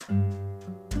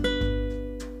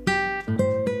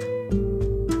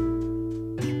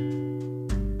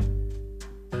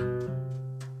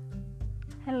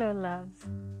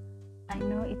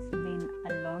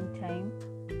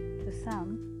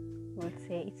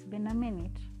It's been a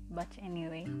minute, but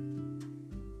anyway,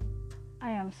 I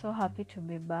am so happy to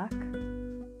be back.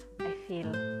 I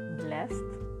feel blessed.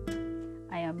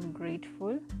 I am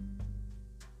grateful,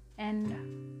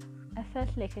 and I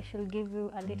felt like I should give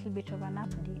you a little bit of an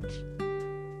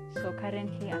update. So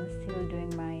currently I'm still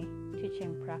doing my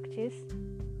teaching practice,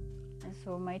 and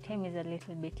so my time is a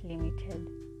little bit limited.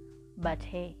 But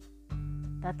hey,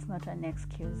 that's not an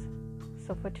excuse.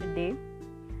 So for today,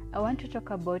 I want to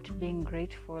talk about being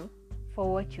grateful for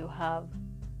what you have.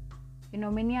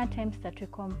 Many a times that we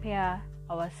compare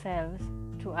ourselves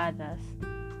to others,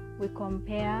 we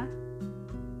compare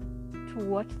to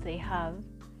what they have,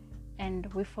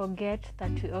 and we forget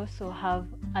that we also have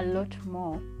a lot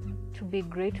more to be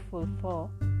grateful for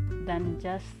than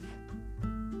just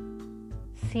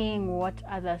seeing what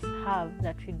others have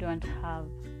that we don't have.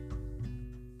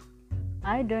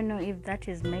 I don't know if that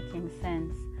is making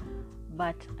sense,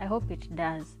 but I hope it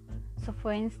does. So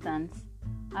for instance,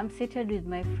 I'm seated with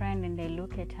my friend and I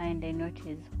look at her and I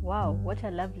notice, wow, what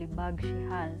a lovely bag she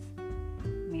has.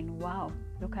 Wow,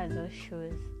 look at those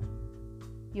shoes.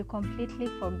 You completely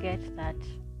forget that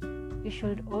you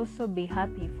should also be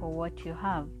happy for what you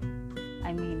have.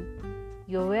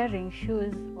 You're wearing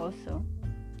shoes also.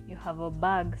 You have a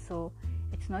bag, so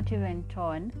it's not even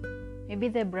torn. Maybe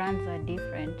the brands are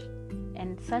different,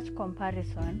 and such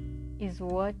comparison is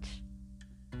what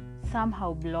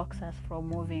somehow blocks us from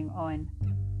moving on.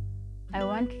 I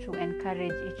want to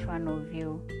encourage each one of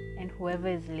you and whoever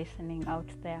is listening out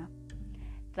there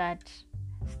that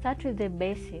start with the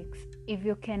basics. If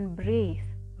you can breathe,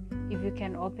 if you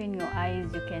can open your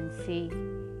eyes, you can see,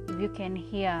 if you can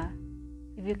hear,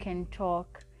 if you can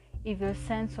talk, if your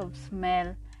sense of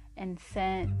smell and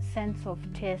sense of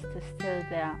taste is still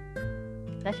there,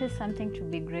 that is something to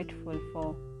be grateful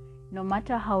for, no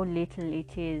matter how little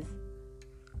it is.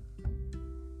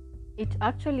 It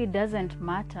actually doesn't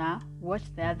matter what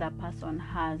the other person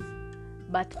has,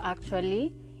 but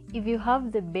actually, if you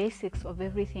have the basics of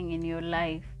everything in your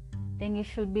life, then you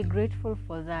should be grateful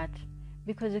for that.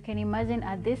 Because you can imagine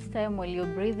at this time while you're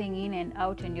breathing in and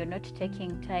out and you're not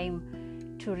taking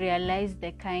time to realize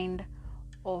the kind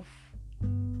of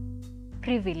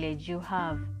privilege you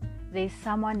have. There's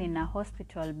someone in a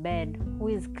hospital bed who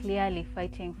is clearly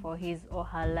fighting for his or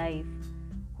her life,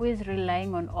 who is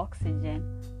relying on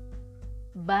oxygen,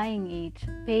 buying it,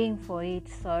 paying for it,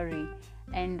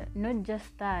 and not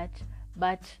just that,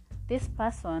 but this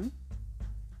person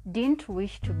didn't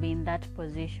wish to be in that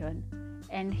position,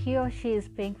 and he or she is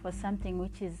paying for something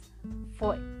which is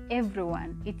for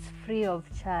everyone. It's free of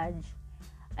charge.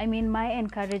 My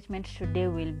encouragement today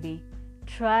will be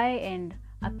try and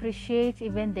appreciate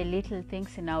even the little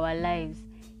things in our lives.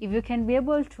 If you can be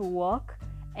able to walk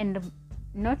and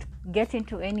not get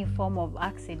into any form of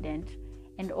accident,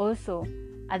 and also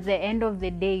at the end of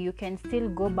the day you can still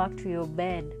go back to your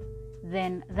bed,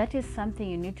 then that is something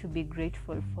you need to be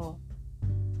grateful for.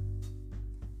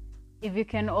 If you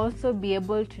can also be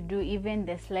able to do even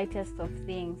the slightest of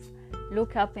things,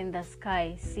 look up in the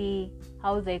sky, see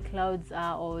how the clouds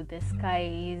are or the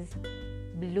sky is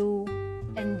blue,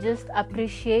 and just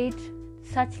appreciate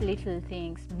such little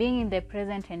things, being in the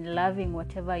present and loving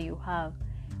whatever you have,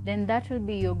 then that will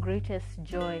be your greatest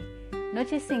joy.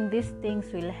 Noticing these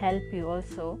things will help you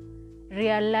also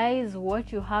realize what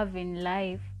you have in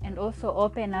life and also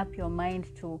open up your mind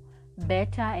to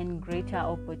better and greater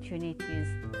opportunities.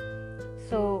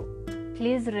 So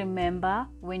please remember,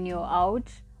 when you're out,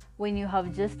 when you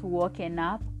have just woken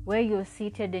up, where you're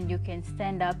seated and you can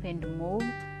stand up and move,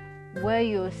 where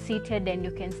you're seated and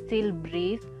you can still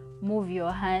breathe, move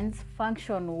your hands,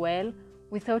 function well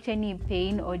without any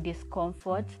pain or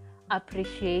discomfort,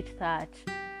 appreciate that.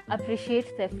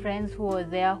 Appreciate the friends who are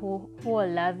there, who are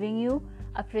loving you.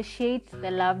 Appreciate the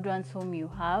loved ones whom you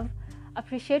have.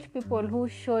 Appreciate people who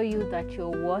show you that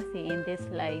you're worthy in this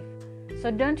life. So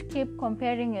don't keep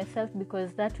comparing yourself,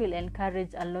 because that will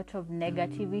encourage a lot of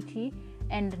negativity,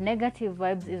 and negative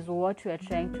vibes is what we are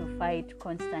trying to fight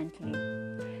constantly.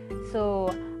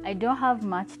 So I don't have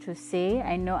much to say.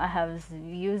 I know I have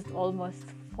used almost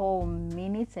 4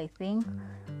 minutes, I think,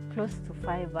 close to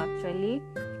 5 actually,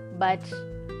 but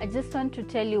I just want to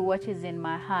tell you what is in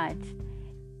my heart.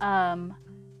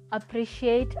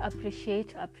 Appreciate,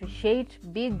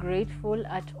 be grateful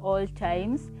at all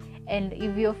times. And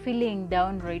if you're feeling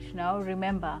down right now,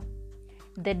 remember,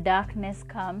 the darkness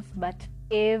comes, but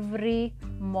every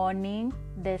morning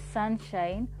the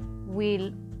sunshine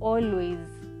will always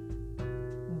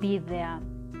be there.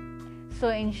 So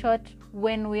in short,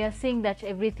 when we are saying that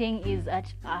everything is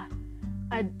at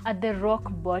the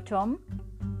rock bottom,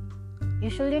 you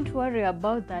shouldn't worry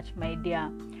about that, my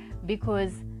dear,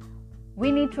 because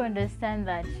we need to understand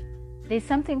that there's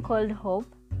something called hope.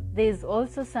 There's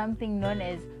also something known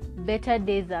as better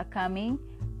days are coming.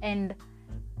 And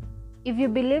if you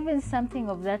believe in something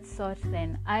of that sort,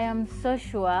 then I am so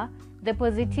sure the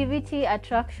positivity,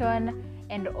 attraction,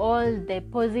 and all the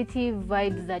positive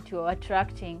vibes that you're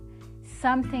attracting,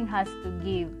 something has to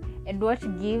give. And what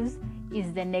gives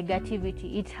is the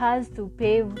negativity. It has to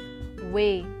pave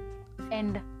way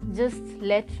and just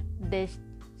let the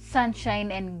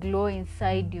sunshine and glow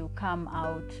inside you come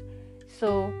out.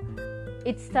 So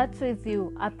it starts with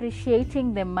you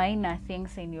appreciating the minor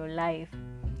things in your life,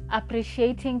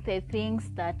 appreciating the things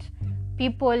that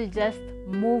people just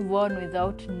move on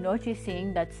without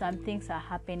noticing that some things are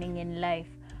happening in life,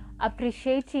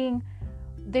 appreciating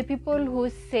the people who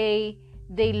say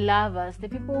they love us, the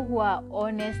people who are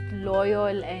honest,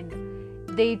 loyal, and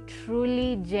they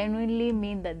truly, genuinely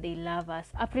mean that they love us,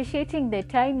 appreciating the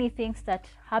tiny things that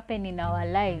happen in our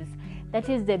lives. That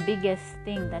is the biggest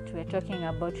thing that we're talking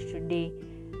about today.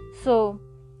 So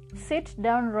sit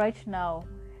down right now.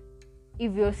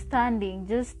 If you're standing,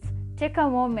 just take a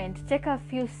moment, take a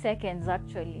few seconds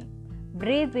actually.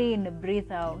 Breathe in,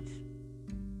 breathe out.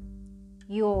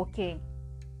 You're okay.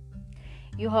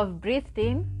 You have breathed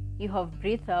in, you have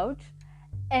breathed out,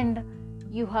 and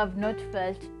you have not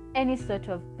felt any sort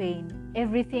of pain.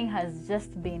 Everything has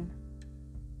just been.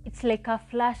 It's like a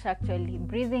flash actually.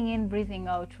 Breathing in, breathing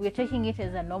out. We're taking it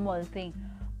as a normal thing,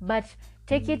 but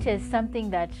take it as something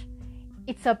that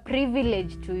it's a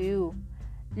privilege to you.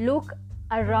 Look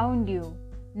around you.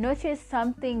 Notice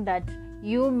something that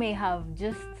you may have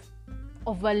just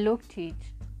overlooked it,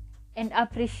 and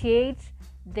appreciate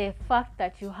the fact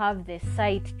that you have the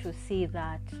sight to see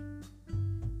that.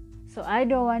 So I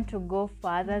don't want to go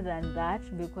further than that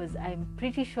because I'm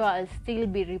pretty sure I'll still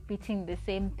be repeating the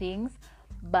same things.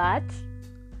 But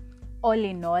all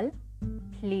in all,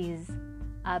 please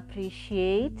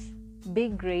appreciate, be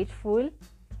grateful,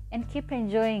 and keep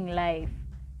enjoying life.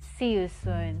 See you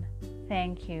soon.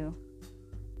 Thank you.